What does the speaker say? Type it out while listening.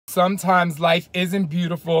Sometimes life isn't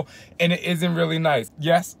beautiful and it isn't really nice.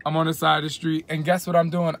 Yes, I'm on the side of the street, and guess what I'm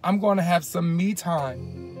doing? I'm going to have some me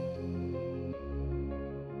time.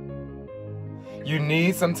 You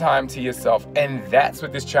need some time to yourself, and that's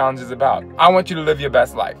what this challenge is about. I want you to live your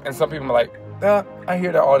best life. And some people are like, I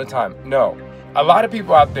hear that all the time. No. A lot of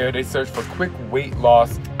people out there, they search for quick weight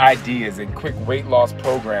loss ideas and quick weight loss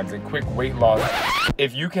programs and quick weight loss.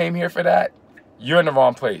 If you came here for that, you're in the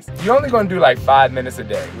wrong place. You're only gonna do like 5 minutes a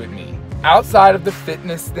day with me. Outside of the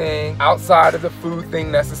fitness thing, outside of the food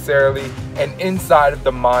thing necessarily, and inside of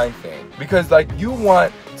the mind thing. Because like you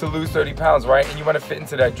want to lose 30 pounds, right? And you want to fit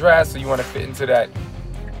into that dress, or you want to fit into that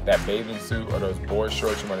bathing suit or those board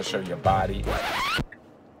shorts, you want to show your body.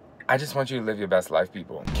 I just want you to live your best life,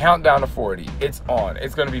 people. Countdown to 40, it's on.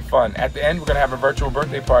 It's gonna be fun. At the end, we're gonna have a virtual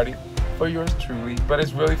birthday party for yours truly, but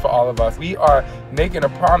it's really for all of us. We are making a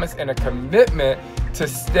promise and a commitment to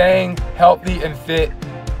staying healthy and fit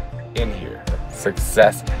in here.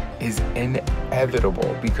 Success is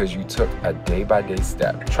inevitable because you took a day-by-day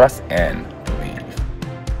step. Trust and